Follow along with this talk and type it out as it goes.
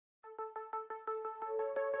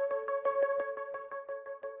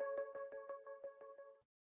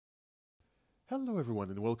Hello, everyone,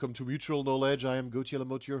 and welcome to Mutual Knowledge. I am Gauthier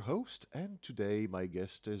Lamotte, your host, and today my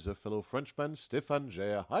guest is a fellow Frenchman, Stéphane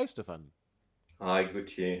Geyres. Hi, Stéphane. Hi,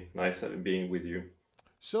 Gauthier. Nice being with you.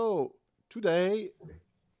 So, today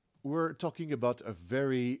we're talking about a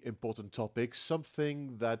very important topic,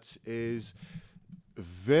 something that is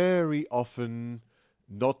very often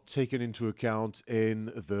not taken into account in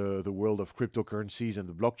the world of cryptocurrencies and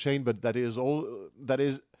the blockchain, but that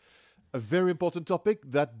is a very important topic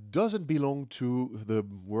that doesn't belong to the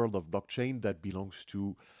world of blockchain, that belongs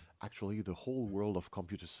to actually the whole world of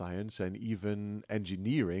computer science and even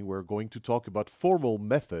engineering. We're going to talk about formal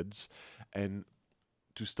methods. And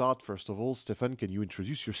to start, first of all, Stefan, can you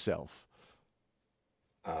introduce yourself?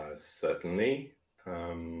 Certainly.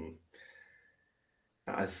 Um,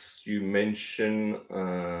 as you mentioned,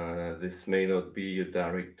 this may not be a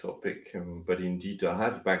direct topic, but indeed, I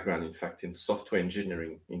have background, in fact, in software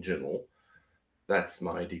engineering in general. That's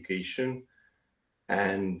my education.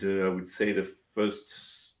 And I would say the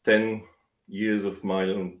first 10 years of my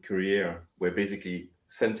own career were basically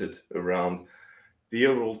centered around the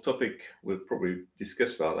overall topic. We'll probably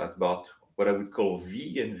discuss about that, about what I would call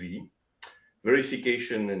V and V,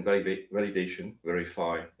 verification and validation,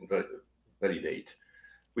 verify and validate,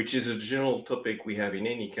 which is a general topic we have in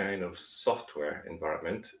any kind of software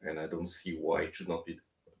environment. And I don't see why it should not be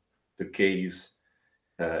the case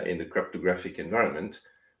in the cryptographic environment,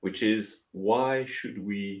 which is why should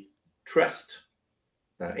we trust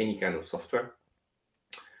any kind of software?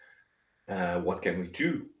 What can we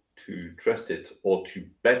do to trust it or to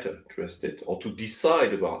better trust it or to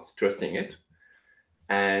decide about trusting it?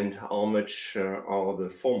 And how much are the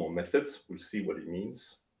formal methods? We'll see what it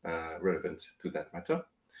means relevant to that matter.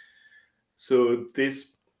 So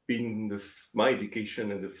this been my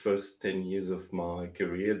education in the first 10 years of my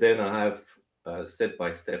career. Then I have step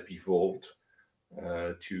by step evolved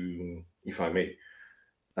to, if I may,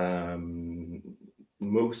 um,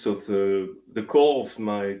 most of the core of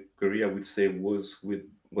my career, I would say, was with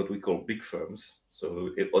what we call big firms, so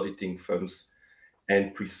auditing firms.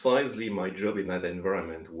 And precisely my job in that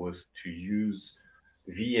environment was to use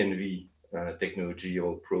V&V technology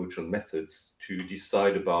or approach or methods to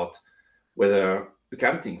decide about whether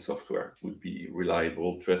accounting software would be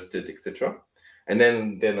reliable, trusted, etc. And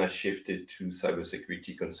then I shifted to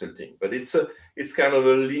cybersecurity consulting. But it's kind of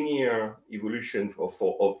a linear evolution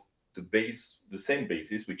of the same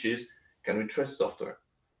basis, which is, can we trust software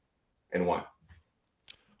and why?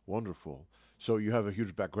 Wonderful. So you have a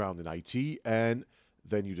huge background in IT, and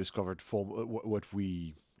then you discovered what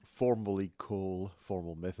we formally call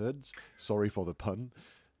formal methods. Sorry for the pun.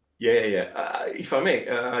 Yeah. If I may,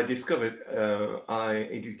 I discovered I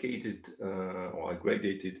educated or I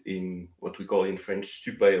graduated in what we call in French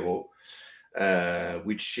super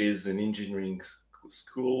which is an engineering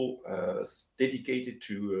school dedicated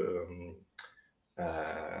to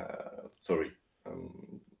sorry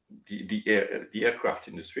the aircraft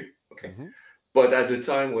industry. Okay, Hmm. but at the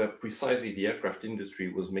time where precisely the aircraft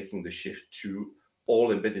industry was making the shift to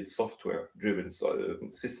all embedded software driven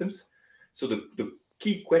systems. So the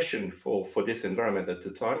key question for this environment at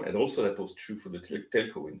the time, and also that was true for the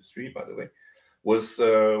telco industry, by the way, was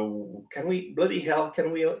can we bloody hell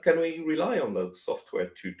can we rely on that software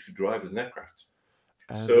to drive an aircraft?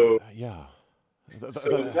 And So yeah,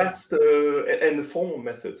 so that's and the formal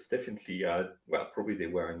methods definitely well, probably they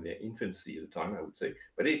were in their infancy at the time, I would say,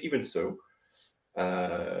 but even so,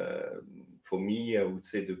 uh, for me, I would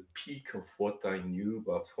say the peak of what I knew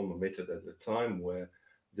about formal method at the time were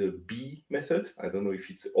the B method. I don't know if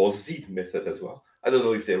it's or Z method as well. I don't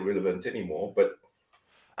know if they're relevant anymore, but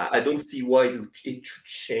I uh, don't see why it should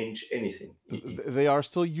change anything. they are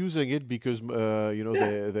still using it because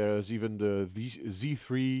Yeah, there's even the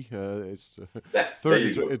Z3. It's the there third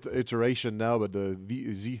you go. iteration now, but the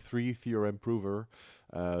Z3 theorem prover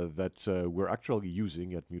that we're actually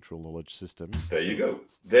using at Mutual Knowledge Systems. There you So, go.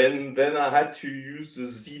 Then I had to use the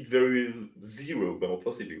Z very zero, or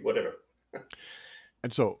possibly whatever.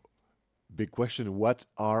 and so, big question: what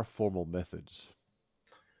are formal methods?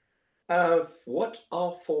 What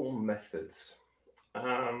are formal methods?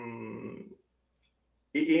 Um,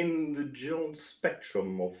 in the general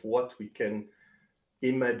spectrum of what we can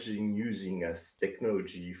imagine using as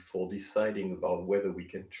technology for deciding about whether we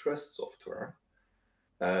can trust software,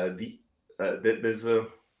 there's a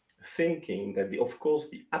thinking that of course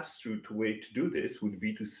the absolute way to do this would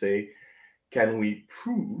be to say, can we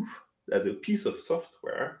prove that a piece of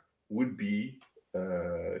software would be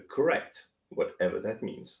correct, whatever that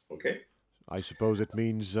means? Okay. I suppose it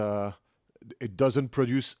means it doesn't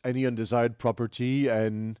produce any undesired property,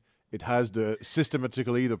 and it has the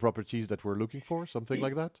systematically the properties that we're looking for, something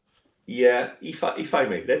like that. Yeah, if I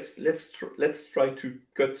may, let's try to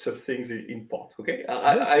cut some things in part. Okay,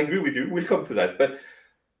 I Yes. agree with you. We'll come to that, but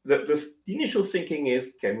the initial thinking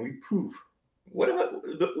is, can we prove whatever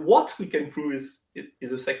what we can prove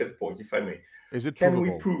is a second point, if I may. Is it Can we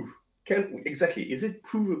provable? prove? Exactly? Is it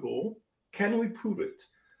provable? Can we prove it?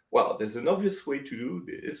 Well, there's an obvious way to do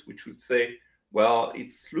this, which would say, well,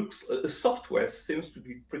 it looks a software seems to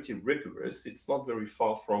be pretty rigorous. It's not very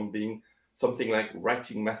far from being something like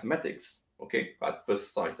writing mathematics. Okay, at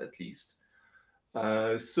first sight, at least.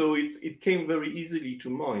 So it came very easily to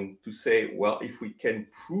mind to say, well, if we can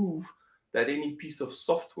prove that any piece of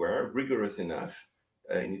software rigorous enough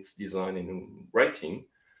in its design and writing,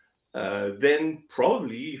 then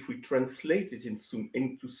probably if we translate it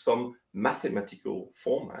into some mathematical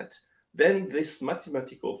format, then this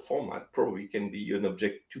mathematical format probably can be an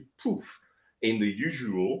object to proof in the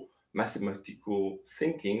usual mathematical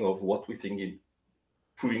thinking of what we think in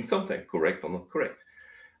proving something correct or not correct.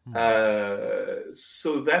 Hmm.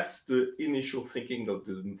 So that's the initial thinking of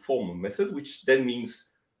the formal method, which then means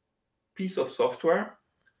piece of software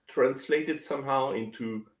translated somehow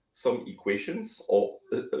into some equations, or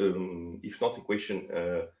if not equation,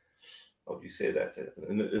 how do you say that?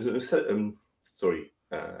 Sorry,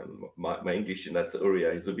 my English in that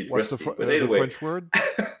area is a bit What's rusty. But the anyway, French word?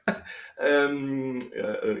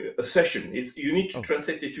 a session. You need to Oh,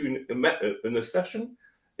 translate it to an assertion,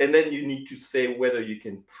 and then you need to say whether you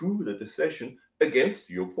can prove that the session against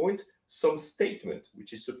your point some statement,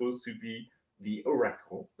 which is supposed to be the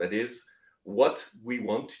oracle. That is what we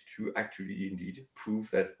want to actually indeed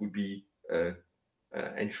prove that would be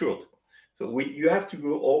ensured. So you have to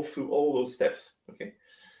go all through all those steps. Okay.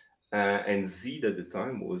 And Z at the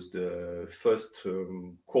time was the first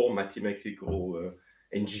core mathematical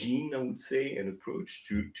engine, I would say, an approach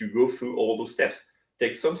to go through all those steps.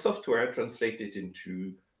 Take some software, translate it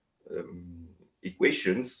into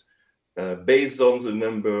equations based on the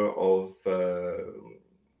number of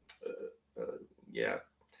yeah,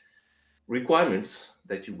 requirements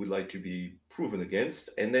that you would like to be proven against,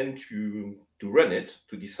 and then to run it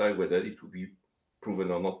to decide whether it will be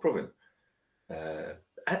proven or not proven.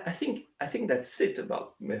 I think that's it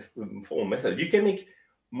about formal method. You can make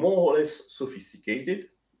more or less sophisticated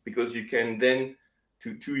because you can then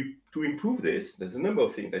to improve this. There's a number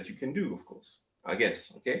of things that you can do, of course. I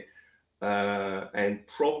guess, okay, and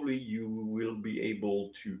probably you will be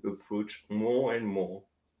able to approach more and more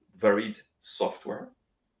varied software.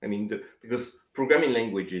 I mean, because programming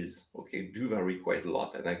languages, okay, do vary quite a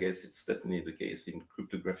lot, and I guess it's definitely the case in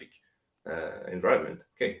cryptographic environment.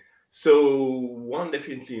 Okay, so one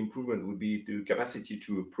definitely improvement would be the capacity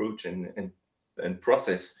to approach and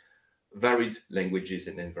process varied languages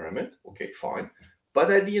and environment. Okay, fine. But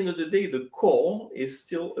at the end of the day, the core is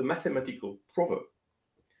still a mathematical proverb.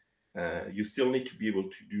 You still need to be able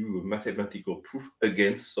to do a mathematical proof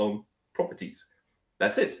against some properties.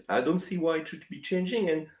 That's it. I don't see why it should be changing.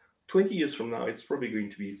 And 20 years from now, it's probably going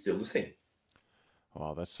to be still the same.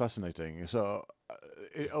 wow, that's fascinating. So,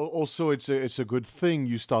 also, it's a good thing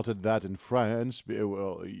you started that in France.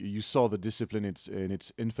 Well, you saw the discipline in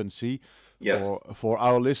its infancy. Yes. For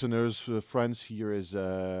our listeners, France here is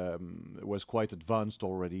was quite advanced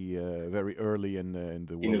already, very early in the In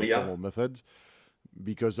world of RIA. formal methods,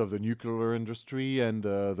 because of the nuclear industry and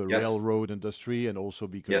the Yes. railroad industry, and also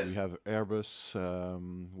because we Yes. have Airbus,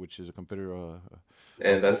 which is a competitor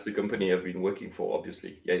And of. that's the company I've been working for,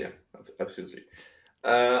 obviously. Yeah, yeah, absolutely.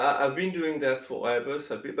 I've been doing that for Airbus,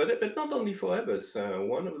 but not only for Airbus.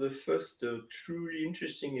 One of the first truly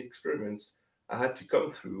interesting experiments I had to come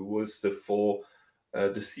through was for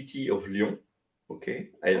the city of Lyon, okay,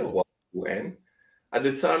 Oh, L-Y-O-N. At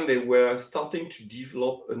the time, they were starting to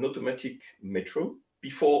develop an automatic metro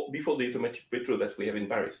before the automatic metro that we have in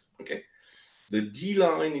Paris, okay. The D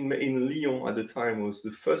line in Lyon at the time was the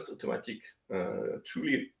first automatic,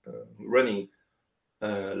 truly running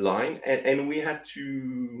line, and we had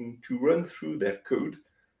to run through their code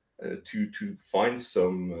to find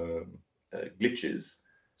some glitches.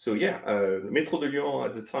 So yeah, Métro de Lyon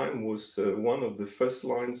at the time was one of the first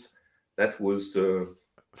lines that was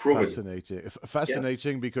proven. fascinating. Yes.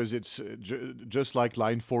 Fascinating because it's just like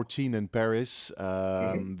line 14 in Paris.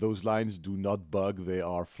 Mhm. Those lines do not bug, they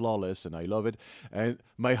are flawless, and I love it. And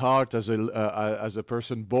my heart, as a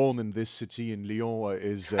person born in this city in Lyon,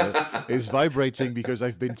 is vibrating because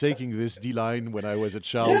I've been taking this D line when I was a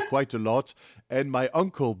Yeah. child quite a lot. And my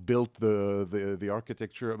uncle built the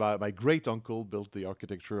architecture, my great uncle built the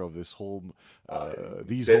architecture of Uh,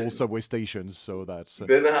 these whole then, subway stations. So that's.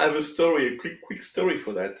 then I have a story, a quick story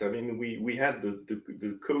for that. I mean, we had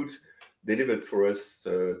the code delivered for us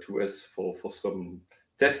to us for some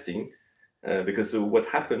testing, because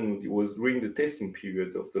what happened was during the testing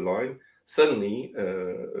period of the line, suddenly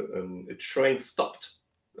a train stopped,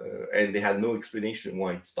 and they had no explanation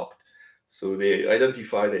why it stopped. So they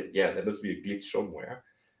identified that, yeah, there must be a glitch somewhere.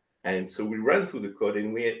 And so we ran through the code,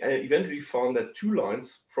 and we eventually found that two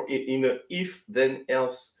lines from in a if then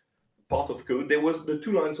else part of code, the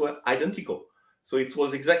two lines were identical. So it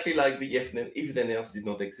was exactly like the if then else did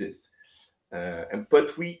not exist.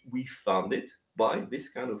 But we found it by this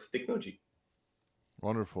kind of technology.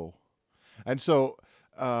 Wonderful. And so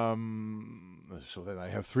then I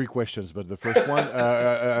have three questions, but the first one,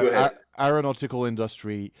 aeronautical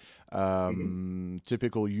industry,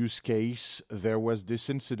 typical use case. There was this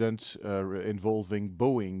incident involving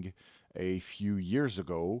Boeing a few years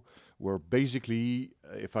ago, where basically,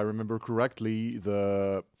 if I remember correctly,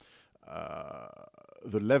 the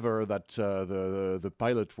lever that the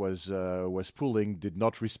pilot was pulling did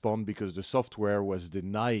not respond because the software was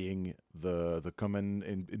denying the command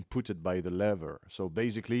inputted by the lever. So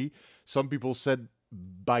basically, some people said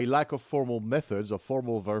by lack of formal methods of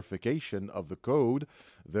formal verification of the code,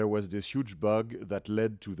 there was this huge bug that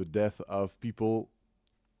led to the death of people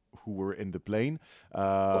who were in the plane.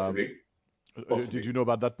 Possibly. Did you know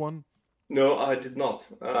about that one? No, I did not.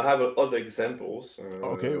 I have other examples.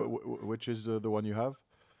 Okay, which is the one you have?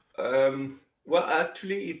 Well,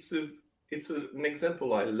 actually, it's an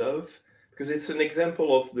example I love because it's an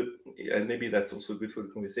example of and maybe that's also good for the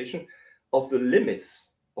conversation, of the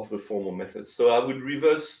limits of the formal methods. So I would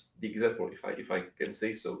reverse the example if I can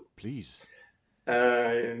say so. Please.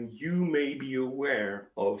 You may be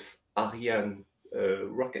aware of Ariane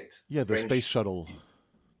rocket. Yeah, the space shuttle.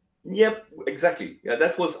 Yep, exactly. Yeah,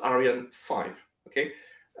 that was Ariane 5. Okay,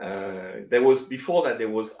 before that there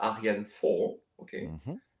was Ariane 4. Okay,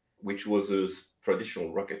 which was a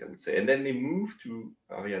traditional rocket, I would say, and then they moved to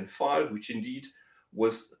Ariane 5, which indeed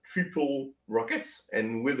was triple rockets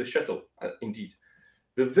and with a shuttle. Indeed,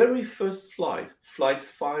 the very first flight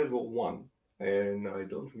 501, and I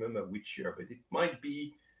don't remember which year, but it might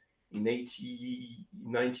be in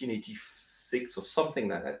 1986 or something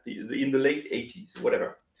like that, in the late 80s,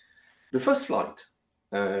 whatever. The first flight,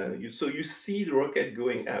 you see the rocket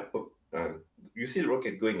going up.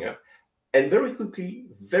 And very quickly,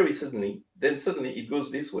 very suddenly, it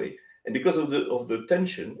goes this way, and because of the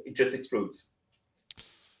tension, it just explodes.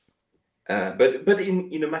 But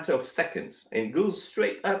in a matter of seconds, and it goes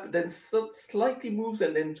straight up, then slightly moves,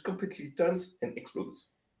 and then completely turns and explodes.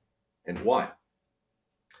 And why?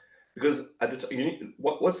 Because at the time,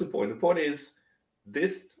 what's the point? The point is,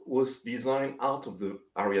 this was designed out of the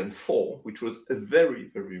Ariane 4, which was very,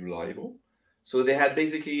 very reliable. So they had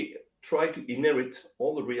basically tried to inherit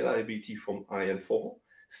all the reliability from Ariane 4.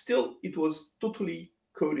 Still, it was totally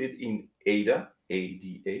coded in ADA,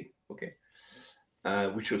 okay,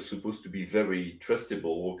 which was supposed to be very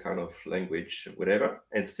trustable kind of language, whatever.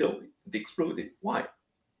 And still, it exploded. Why?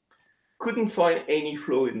 Couldn't find any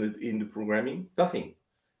flaw in the programming, nothing,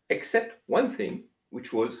 except one thing,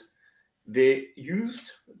 which was they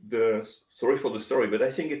used sorry for the story, but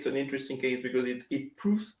I think it's an interesting case because it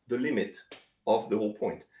proves the limit of the whole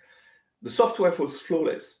point. The software was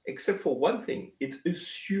flawless, except for one thing. It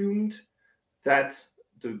assumed that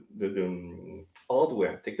the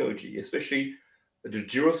hardware technology, especially the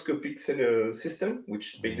gyroscopic system,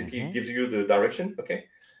 which basically gives you the direction, okay?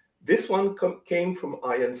 This one came from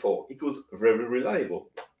Ariane 4. It was very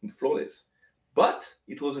reliable and flawless. But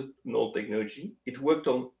it was an old technology. It worked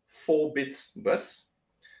on 4 bits bus.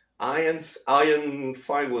 Ariane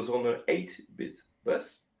 5 was on an 8-bit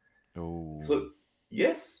bus. Oh. So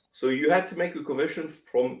yes, so you had to make a conversion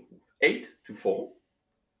from 8 to 4,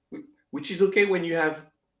 which is okay when you have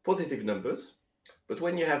positive numbers, but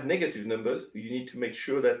when you have negative numbers, you need to make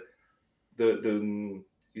sure that you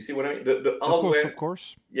see what I mean? The hardware, of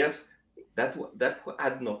course. Yes, that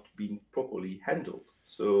had not been properly handled.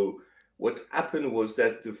 So what happened was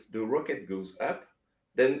that the rocket goes up,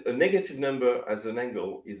 then a negative number as an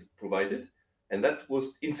angle is provided, and that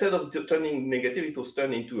was, instead of turning negative, it was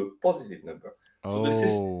turned into a positive number. So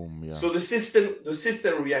the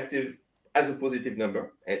system reacted as a positive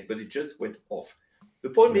number, but it just went off. The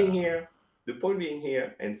point being here,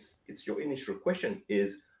 and it's your initial question,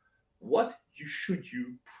 is what should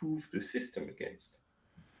you prove the system against?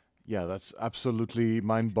 Yeah, that's absolutely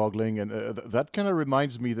mind-boggling, and that kind of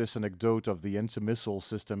reminds me this anecdote of the anti-missile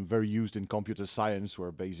system, very used in computer science,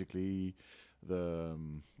 where basically the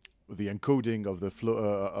the encoding of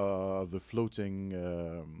the floating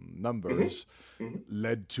numbers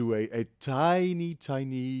led to a tiny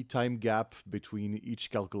time gap between each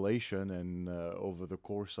calculation, and over the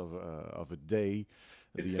course of a day,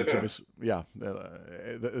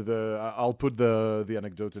 I'll put the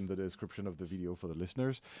anecdote in the description of the video for the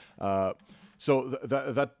listeners. So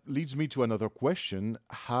that leads me to another question: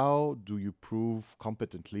 how do you prove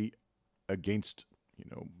competently against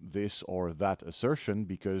this or that assertion?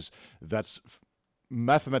 Because that's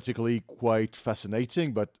mathematically quite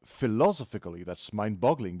fascinating, but philosophically that's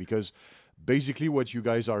mind-boggling, because basically what you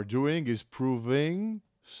guys are doing is proving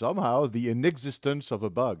somehow the inexistence of a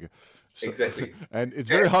bug. Exactly. And it's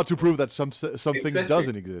very hard to prove that something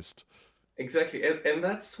doesn't exist. Exactly. And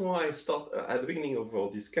that's why I start at the beginning of our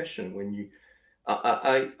discussion, when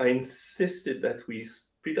I insisted that we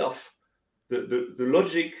split off the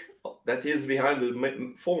logic that is behind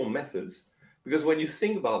the formal methods, because when you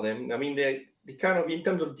think about them, I mean, they kind of, in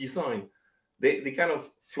terms of design, they kind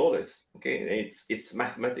of flawless. Okay, it's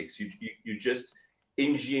mathematics. You just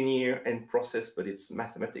engineer and process, but it's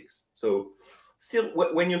mathematics. So still,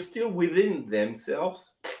 when you're still within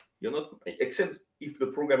themselves, you're not, except if the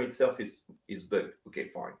program itself is bugged. Okay,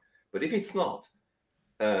 fine. But if it's not,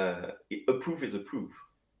 a proof is a proof.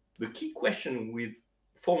 The key question with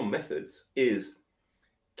formal methods is,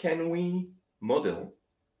 can we model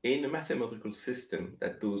in a mathematical system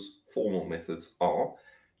that those formal methods are,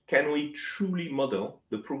 can we truly model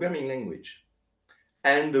the programming language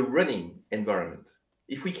and the running environment?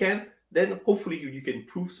 If we can, then hopefully you can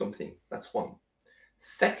prove something. That's one.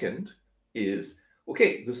 Second is,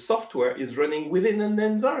 okay, the software is running within an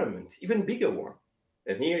environment, even bigger one.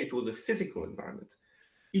 And here it was a physical environment.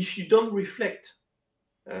 If you don't reflect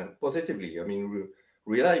positively, I mean,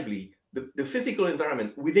 reliably, the physical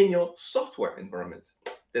environment within your software environment,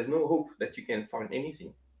 there's no hope that you can find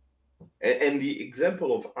anything. And the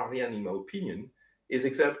example of Ariane, in my opinion, is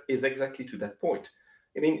exactly to that point.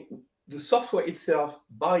 I mean, the software itself,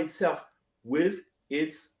 by itself, with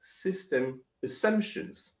its system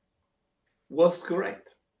assumptions, was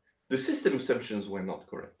correct. The system assumptions were not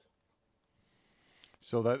correct.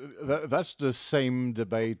 So that's the same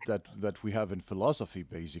debate that we have in philosophy,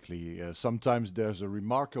 basically. Sometimes there's a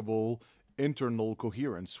remarkable internal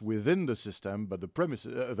coherence within the system, but the premise,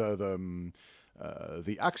 the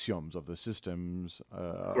axioms of the system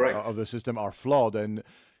are flawed, and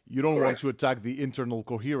you don't want to attack the internal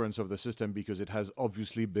coherence of the system because it has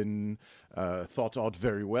obviously been thought out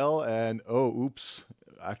very well, and oops,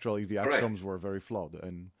 actually the axioms were very flawed.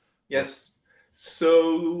 And yes.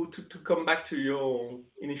 So to come back to your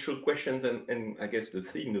initial questions, and I guess the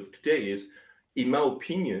theme of today is, in my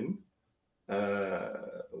opinion,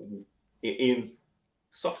 in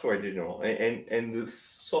software in general, and the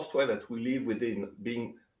software that we live within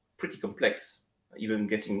being pretty complex, even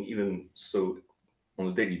so on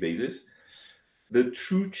a daily basis, the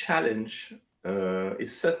true challenge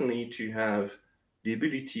is certainly to have the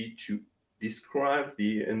ability to describe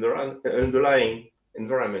the underlying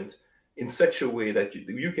environment in such a way that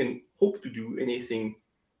you can hope to do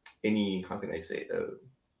any, how can I say,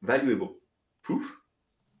 valuable proof.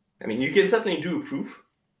 I mean, you can certainly do a proof,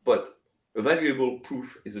 but a valuable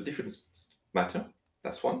proof is a different matter.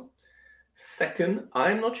 That's one. Second,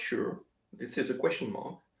 I'm not sure, this is a question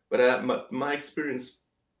mark, but my experience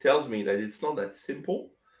tells me that it's not that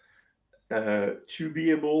simple to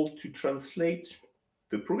be able to translate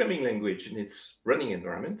the programming language in its running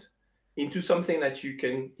environment into something that you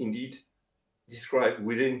can indeed describe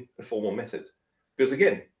within a formal method. Because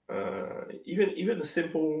again, even a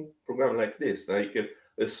simple program like this, like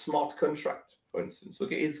a smart contract, for instance,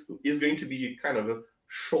 okay, is going to be kind of a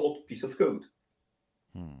short piece of code.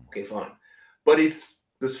 Okay, fine. But it's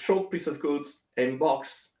the short piece of code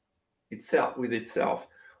embarks itself with itself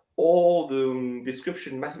all the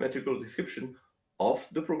description, mathematical description of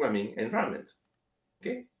the programming environment.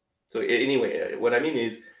 Okay. So anyway, what I mean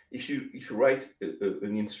is, if you write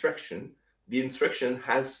an instruction, the instruction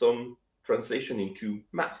has some translation into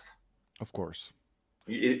math. Of course.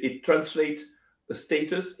 It translates a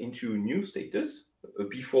status into a new status, a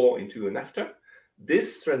before into an after.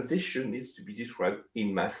 This transition needs to be described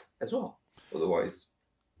in math as well. Otherwise,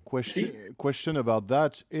 question about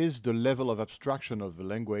that is the level of abstraction of the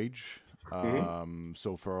language.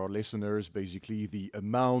 So for our listeners, basically the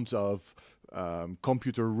amount of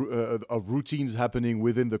of routines happening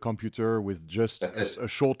within the computer with just a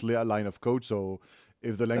short line of code. So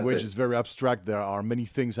if the language is very abstract, there are many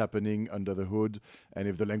things happening under the hood. And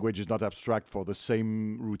if the language is not abstract, for the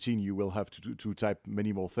same routine, you will have to type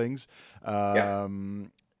many more things.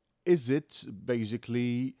 Is it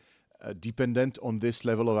basically dependent on this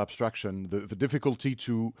level of abstraction. The difficulty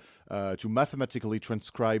to mathematically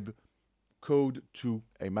transcribe code to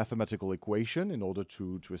a mathematical equation in order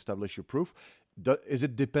to establish your proof. Is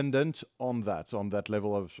it dependent on that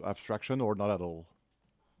level of abstraction, or not at all?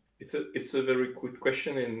 It's a very good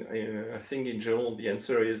question, and I think in general the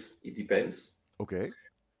answer is it depends. Okay.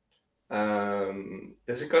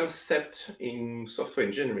 There's a concept in software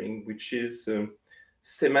engineering which is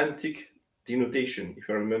semantic denotation, if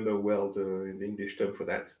I remember well the English term for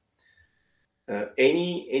that.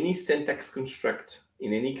 Any syntax construct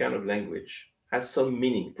in any kind of language has some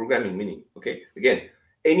meaning, programming meaning. Okay, again,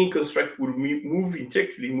 any construct will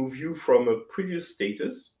intellectually move you from a previous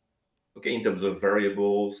status, okay, in terms of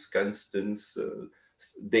variables, constants,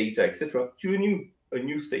 data, etc., to a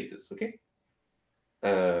new status. Okay.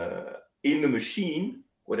 In the machine,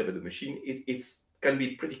 whatever the machine, it can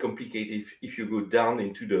be pretty complicated if you go down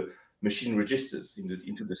into the machine registers,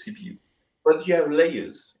 into the CPU. But you have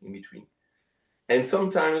layers in between. And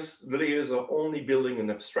sometimes the layers are only building an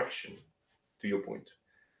abstraction, to your point.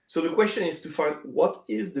 So the question is to find what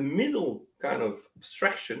is the middle kind of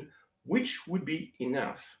abstraction which would be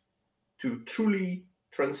enough to truly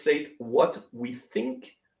translate what we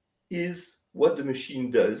think is what the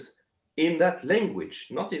machine does in that language,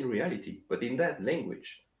 not in reality, but in that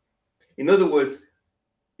language. In other words,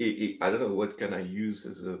 I don't know, what can I use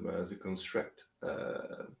as a construct?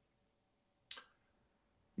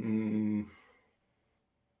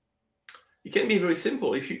 It can be very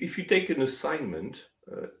simple. If you take an assignment,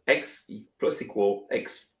 x plus equal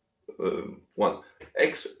x 1,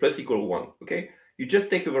 x plus equal 1, okay? You just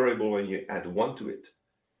take a variable and you add 1 to it.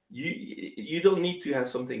 You don't need to have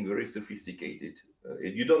something very sophisticated.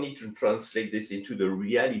 You don't need to translate this into the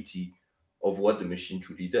reality of what the machine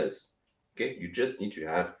truly does. Okay, you just need to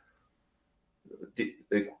have the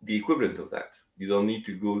equivalent of that. You don't need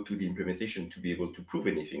to go to the implementation to be able to prove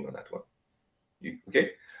anything on that one.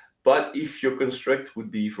 Okay, but if your construct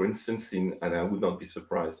would be, for instance, and I would not be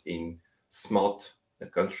surprised in smart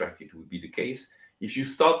construct, it would be the case. If you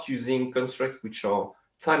start using constructs which are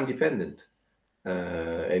time dependent,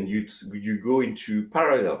 and you go into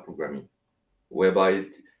parallel programming, whereby,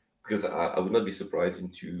 because I would not be surprised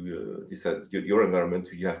into your environment,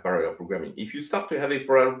 you have parallel programming. If you start to have a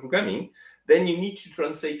parallel programming, then you need to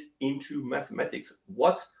translate into mathematics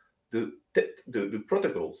what the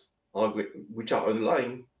protocols are, which are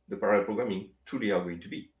underlying the parallel programming, truly are going to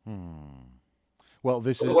be. Well,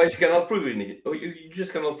 otherwise you cannot prove anything. You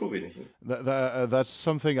just cannot prove anything. That's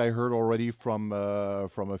something I heard already from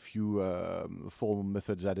a few full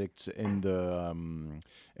methods addicts in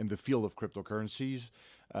the field of cryptocurrencies.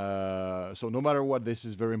 So no matter what, this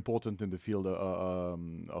is very important in the field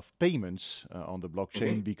of payments on the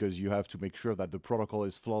blockchain, because you have to make sure that the protocol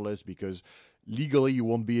is flawless, because legally you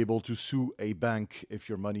won't be able to sue a bank if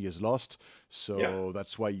your money is lost. So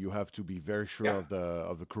that's why you have to be very sure of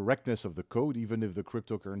the correctness of the code, even if the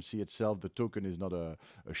cryptocurrency itself, the token, is not a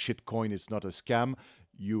shit coin, it's not a scam.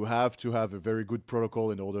 You have to have a very good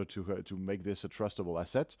protocol in order to make this a trustable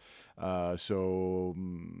asset.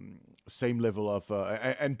 Same level of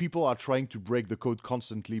and people are trying to break the code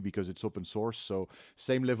constantly because it's open source. So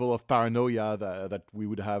same level of paranoia that we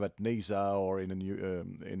would have at NASA or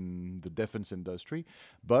in the defense industry,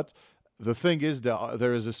 but the thing is,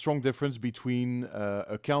 there is a strong difference between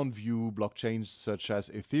account view blockchains such as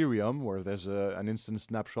Ethereum, where there's an instant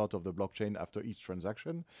snapshot of the blockchain after each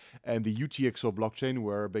transaction, and the UTXO blockchain,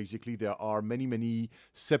 where basically there are many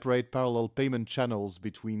separate parallel payment channels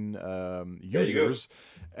between users.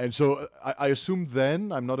 And so I assume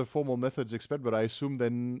then, I'm not a formal methods expert, but I assume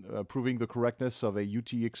then proving the correctness of a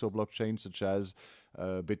UTXO blockchain such as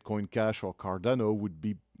Bitcoin Cash or Cardano would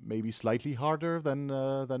be maybe slightly harder than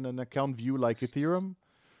an account view like Ethereum?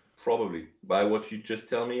 Probably. By what you just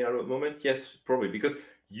tell me at the moment, yes, probably. Because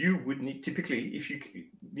you would need, typically, if you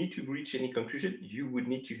need to reach any conclusion, you would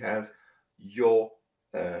need to have your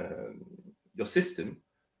system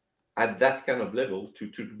at that kind of level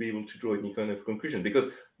to be able to draw any kind of conclusion. Because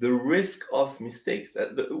the risk of mistakes,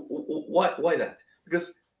 why that?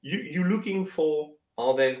 Because you're looking for,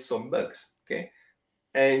 are there some bugs, okay?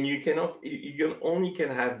 And you only can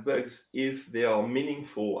have bugs if they are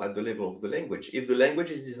meaningful at the level of the language. If the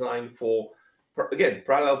language is designed for, again,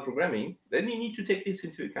 parallel programming, then you need to take this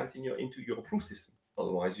into account into your proof system.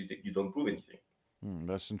 Otherwise, you don't prove anything.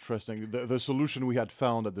 That's interesting. The solution we had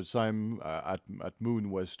found at the time at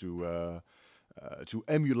Moon was to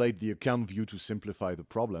emulate the account view to simplify the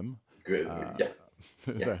problem. Good.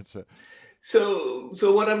 That's So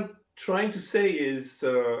what I'm trying to say is,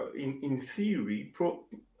 in theory,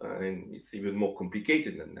 and it's even more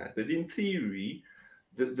complicated than that, but in theory,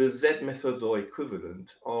 the Z methods or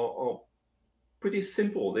equivalent are pretty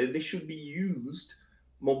simple. They should be used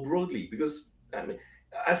more broadly because, I mean,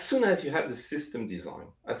 as soon as you have the system design,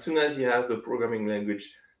 as soon as you have the programming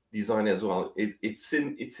language design as well, it's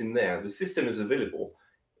in there. The system is available.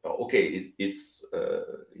 Okay,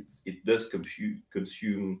 it does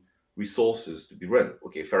consume resources to be run.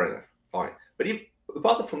 Okay, fair enough, fine. But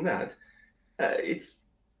apart from that, it's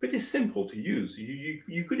pretty simple to use.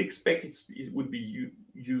 You could expect it would be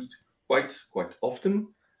used quite often,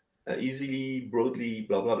 easily, broadly,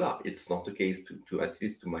 blah blah blah. It's not the case to at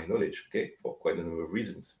least to my knowledge. Okay, for quite a number of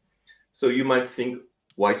reasons. So you might think,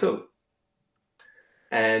 why so?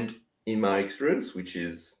 And in my experience, which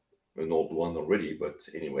is an old one already, but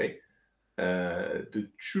anyway, the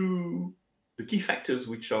key factors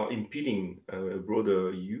which are impeding a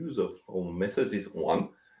broader use of formal methods is one,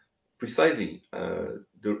 precisely a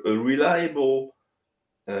reliable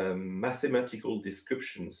mathematical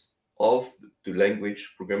descriptions of the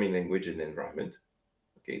language, programming language, and environment.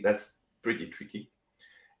 Okay, that's pretty tricky.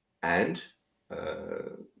 And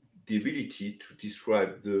the ability to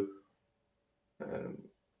describe the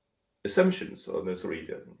assumptions, or no, sorry,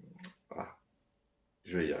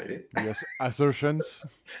 je vais y arriver. Yes, assertions.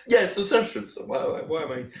 Yes, assertions. Why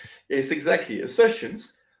am I? Yes, exactly.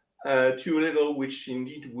 Assertions to a level which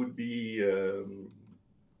indeed would be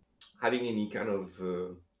having any kind of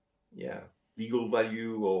legal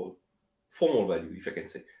value or formal value, if I can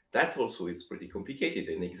say. That also is pretty complicated.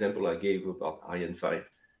 An example I gave about Aryan 5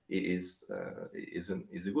 is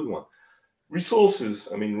a good one. Resources,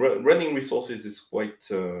 I mean, running resources is quite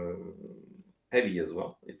heavy as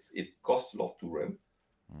well. It costs a lot to run,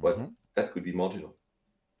 but that could be marginal.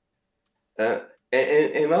 And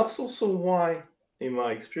that's also why, in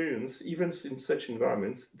my experience, even in such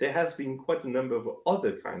environments, there has been quite a number of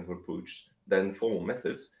other kinds of approaches than formal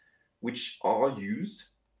methods, which are used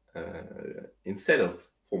instead of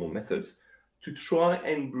formal methods to try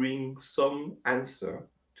and bring some answer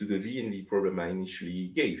to the V&V problem I initially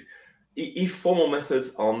gave. If formal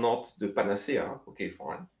methods are not the panacea, okay,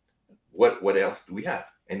 fine. What else do we have?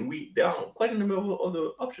 And there are quite a number of other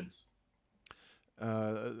options.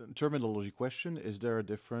 Terminology question: is there a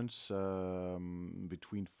difference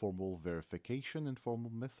between formal verification and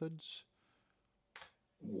formal methods?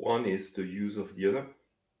 One is the use of the other.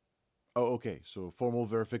 Oh, okay. So formal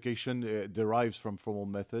verification derives from formal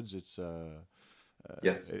methods. It's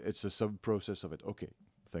yes. It's a sub-process of it. Okay.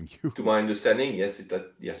 Thank you. To my understanding, yes,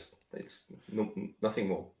 yes, it's nothing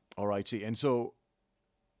more. All right. See, and so,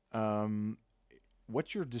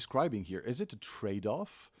 what you're describing here, is it a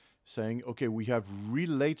trade-off? Saying, okay, we have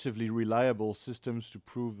relatively reliable systems to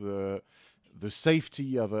prove the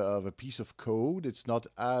safety of a piece of code. It's not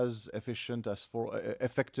as efficient as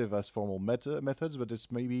effective as formal methods, but it's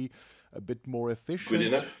maybe a bit more efficient.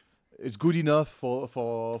 Good enough. It's good enough for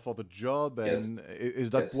the job, and yes. Is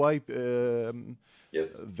that yes. why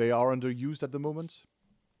yes. they are underused at the moment?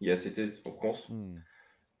 Yes, it is, of course.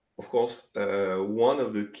 Of course, one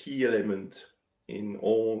of the key elements in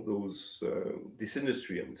all those, this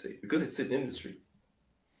industry, I would say, because it's an industry,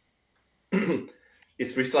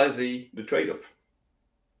 it's precisely the trade-off.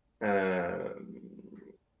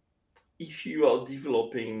 If you are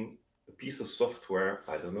developing a piece of software,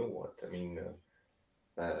 I don't know what, I mean,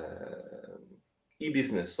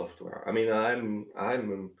 e-business software. I mean, I'm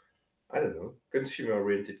I don't know,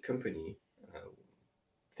 consumer-oriented company.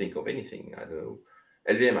 Think of anything, I don't know,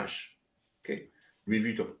 LVMH, okay, Louis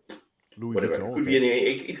Vuitton. Whatever. Vuitton, it could be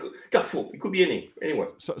any. Carrefour. It could be anyone.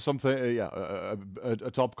 So, something,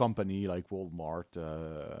 a top company like Walmart.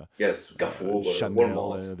 Yes, Carrefour, Chanel,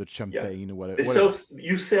 Walmart, the champagne, whatever.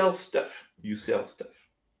 You sell stuff. You sell stuff.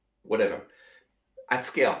 Whatever. At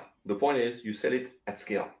scale. The point is, you sell it at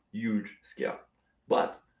scale, huge scale.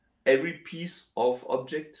 But every piece of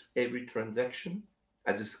object, every transaction,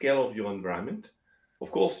 at the scale of your environment,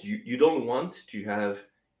 of course, you don't want to have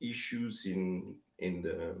issues in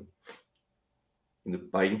the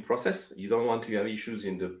buying process. You don't want to have issues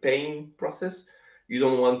in the paying process. You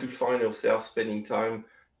don't want to find yourself spending time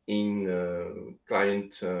in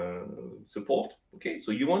client support. Okay,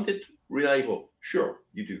 so you want it reliable. Sure,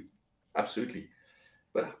 you do. Absolutely.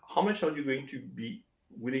 But how much are you going to be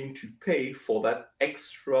willing to pay for that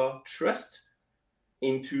extra trust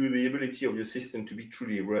into the ability of your system to be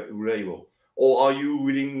truly reliable? Or are you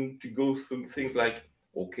willing to go through things like,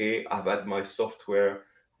 okay, I've had my software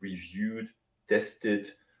reviewed,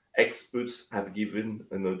 tested, experts have given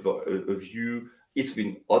a view, it's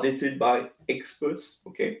been audited by experts,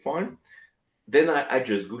 okay, fine. Then I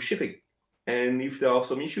just go shipping. And if there are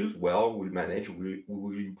some issues, well, we'll manage, we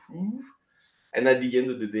will improve. And at the end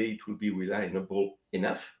of the day, it will be reliable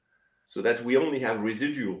enough so that we only have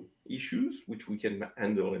residual issues which we can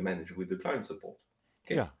handle and manage with the client support.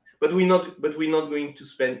 Okay. Yeah. But we're not going to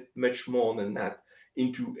spend much more than that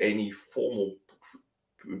into any formal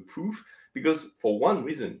proof, because for one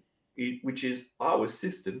reason, which is our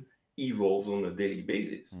system evolves on a daily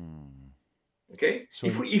basis. Okay. So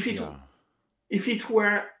if it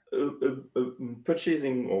were a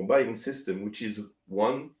purchasing or buying system which is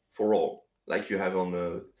one for all, like you have on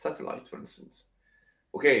a satellite, for instance,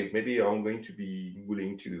 okay, maybe I'm going to be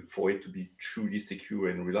willing for it to be truly secure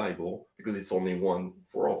and reliable because it's only one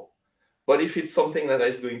for all. But if it's something that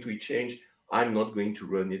is going to change, I'm not going to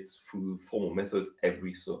run it through formal methods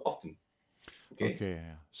every so often. Okay.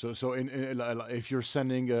 So if you're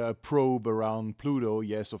sending a probe around Pluto,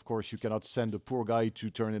 yes, of course, you cannot send a poor guy to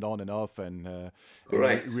turn it on and off and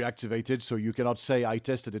reactivate it. So you cannot say, I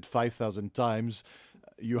tested it 5,000 times.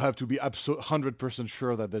 You have to be 100%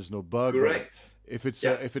 sure that there's no bug. Correct. If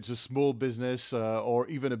it's a small business or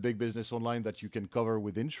even a big business online that you can cover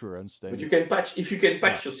with insurance, then but you can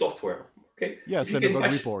patch your software. Okay. Yeah, send a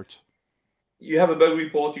bug report. You have a bug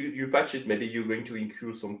report, you patch it, maybe you're going to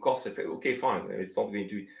incur some cost effect. Okay, fine. It's not going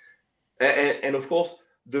to, and of course,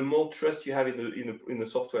 the more trust you have in the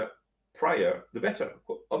software prior, the better,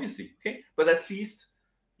 obviously. Okay, but at least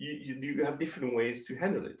you have different ways to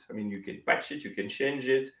handle it. I mean, you can patch it, you can change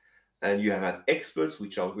it, and you have experts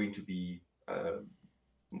which are going to be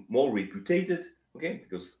more reputed. Okay,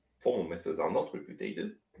 because formal methods are not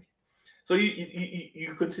reputed. So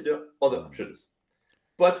you consider other options.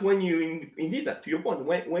 But when you indeed, to your point,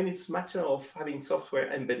 when it's a matter of having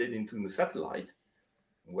software embedded into the satellite,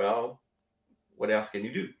 well, what else can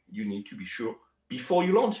you do? You need to be sure before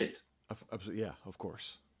you launch it. Yeah, of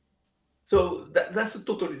course. So that's a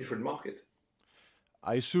totally different market.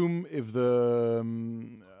 I assume if I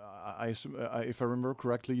remember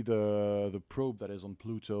correctly, the probe that is on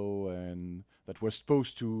Pluto and that was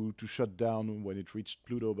supposed to shut down when it reached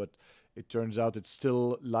Pluto, but it turns out it's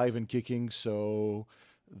still live and kicking. So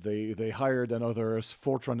they hired another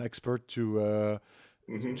Fortran expert to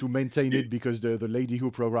maintain it because the lady who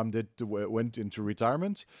programmed it went into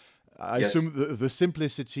retirement. I assume the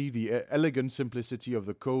simplicity, the elegant simplicity of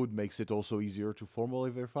the code makes it also easier to formally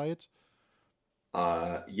verify it.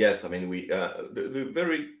 Yes, I mean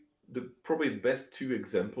the probably best two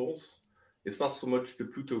examples. It's not so much the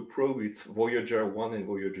Pluto probe; it's Voyager 1 and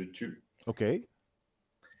Voyager 2. Okay.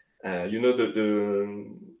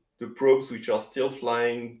 The probes which are still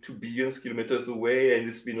flying 2 billion kilometers away, and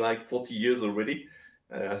it's been like 40 years already.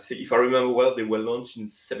 I think, if I remember well, they were launched in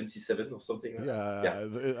 1977 or something like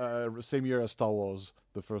that. Same year as Star Wars,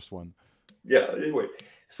 the first one. Yeah, anyway.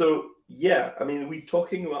 So, yeah, I mean, we're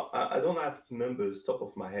talking about, I don't have the numbers top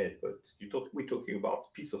of my head, but we're talking about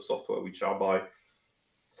a piece of software which are by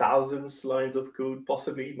thousands lines of code,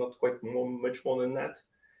 possibly, not quite much more than that.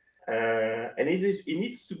 And it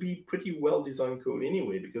needs to be pretty well designed code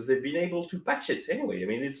anyway, because they've been able to patch it anyway. I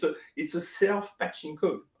mean, it's a self-patching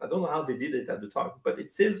code. I don't know how they did it at the time, but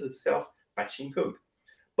it is a self-patching code.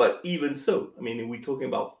 But even so, I mean, we're talking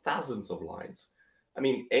about thousands of lines. I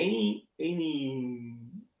mean, any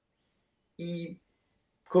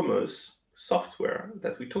e-commerce software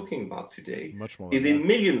that we're talking about today is in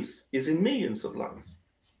millions of lines.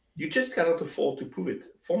 You just cannot afford to prove it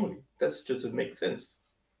formally. That doesn't make sense.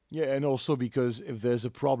 Yeah, and also because if there's a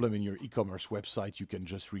problem in your e-commerce website, you can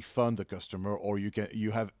just refund the customer, or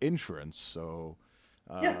you have insurance. So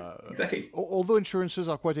yeah, exactly. Although insurances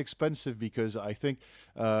are quite expensive, because I think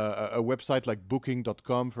a website like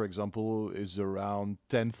Booking.com, for example, is around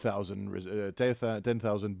 10,000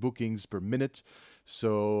 bookings per minute.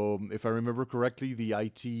 So if I remember correctly, the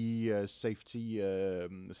IT safety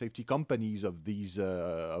companies of these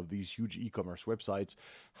huge e-commerce websites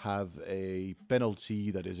have a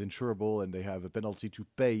penalty that is insurable, and they have a penalty to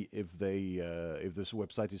pay if this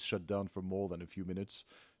website is shut down for more than a few minutes.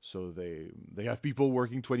 So they have people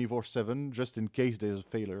working 24/7 just in case there's a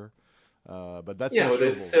failure. But that's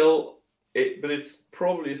insurable. But it's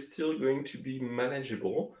probably still going to be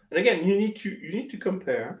manageable. And again, you need to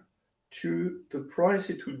compare to the price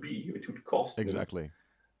it would cost exactly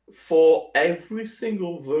for every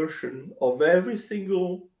single version of every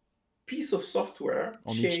single piece of software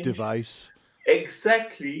on each device,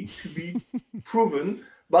 exactly to be proven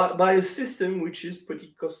by a system which is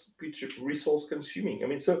pretty resource consuming. I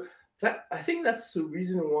mean, so I think that's the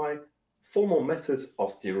reason why formal methods are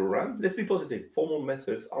still around. Let's be positive. Formal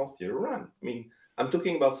methods are still around. I mean, I'm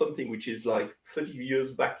talking about something which is like 30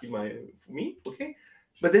 years back for me, okay?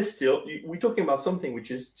 But we're talking about something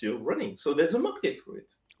which is still running. So there's a market for it.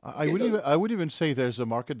 I would even say there's a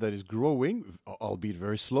market that is growing, albeit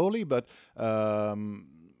very slowly, but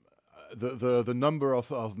the number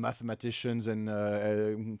of mathematicians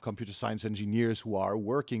and computer science engineers who are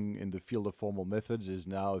working in the field of formal methods is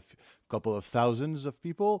now a couple of thousands of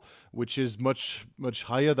people, which is much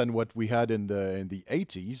higher than what we had in the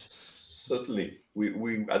 80s. Certainly,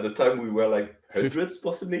 we at the time we were like hundreds,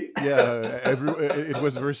 possibly. Yeah, it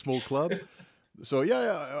was a very small club. So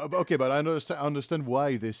okay, but I understand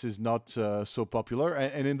why this is not so popular,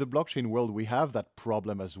 and in the blockchain world we have that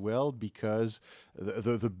problem as well, because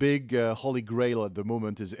the big holy grail at the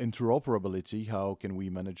moment is interoperability. How can we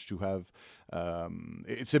manage to have?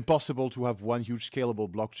 It's impossible to have one huge scalable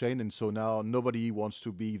blockchain, and so now nobody wants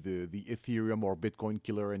to be the Ethereum or Bitcoin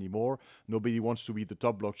killer anymore. Nobody wants to be the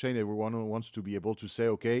top blockchain. Everyone wants to be able to say,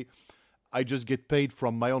 okay, I just get paid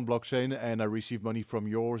from my own blockchain and I receive money from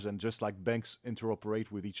yours. And just like banks interoperate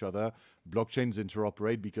with each other, blockchains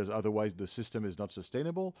interoperate, because otherwise the system is not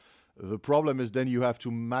sustainable. The problem is then you have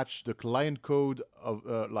to match the client code of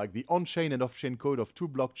like the on-chain and off-chain code of two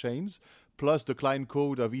blockchains, plus the client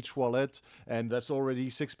code of each wallet. And that's already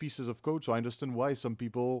 6 pieces of code. So I understand why some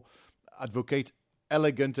people advocate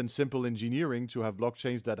elegant and simple engineering to have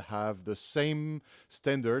blockchains that have the same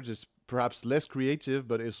standards. It's perhaps less creative,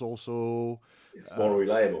 but it's also more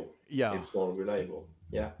reliable. Yeah, it's more reliable.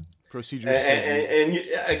 Yeah, procedures.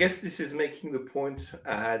 I guess this is making the point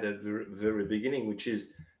I had at the very beginning, which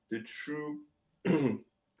is the true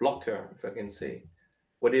blocker, if I can say.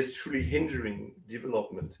 What is truly hindering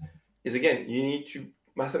development is, again, you need to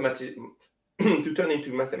to turn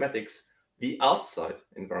into mathematics the outside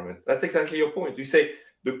environment. That's exactly your point. You say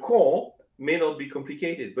the core may not be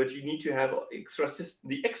complicated, but you need to have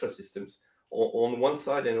the extra systems on one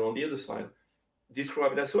side and on the other side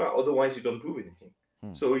described as well. Otherwise, you don't prove anything.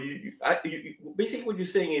 So you basically what you're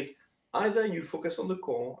saying is either you focus on the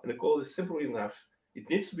core, and the core is simple enough. It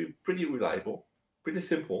needs to be pretty reliable, pretty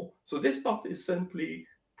simple. So this part is simply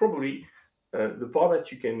probably the part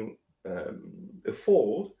that you can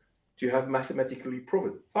afford to have mathematically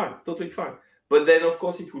proven. Fine, totally fine. But then, of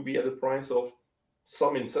course, it will be at the price of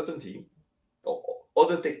some uncertainty or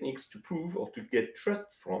other techniques to prove or to get trust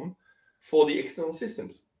from for the external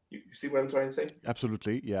systems. You see what I'm trying to say?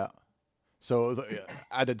 Absolutely, yeah. So the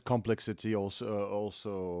added complexity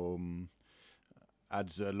also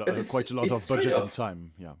adds quite a lot of budget and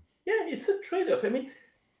time. Yeah. Yeah, it's a trade-off. I mean,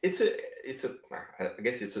 it's a. I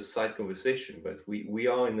guess it's a side conversation, but we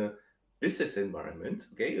are in a business environment,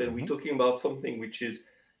 okay, and we're talking about something which is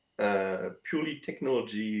purely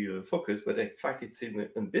technology focused, but in fact it's in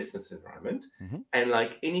a business environment. And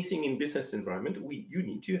like anything in business environment, you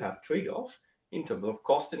need to have trade-off in terms of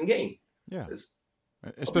cost and gain. Yeah,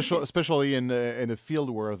 especially in a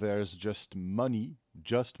field where there's just money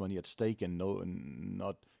at stake and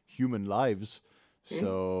not human lives.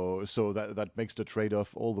 So that makes the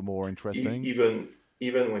trade-off all the more interesting.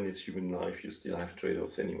 Even when it's human life, you still have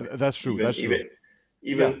trade-offs anyway. That's true.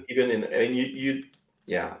 Even in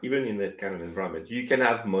that kind of environment, you can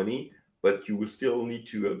have money, but you will still need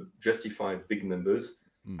to justify big numbers.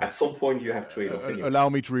 At some point, you have trade-off. Anyway. Allow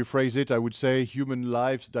me to rephrase it. I would say human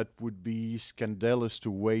lives that would be scandalous to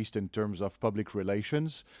waste in terms of public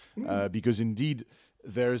relations, because indeed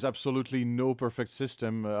there is absolutely no perfect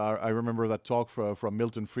system. I remember that talk from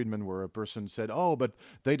Milton Friedman where a person said, "Oh, but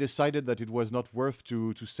they decided that it was not worth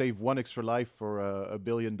to save one extra life for $1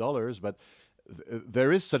 billion." But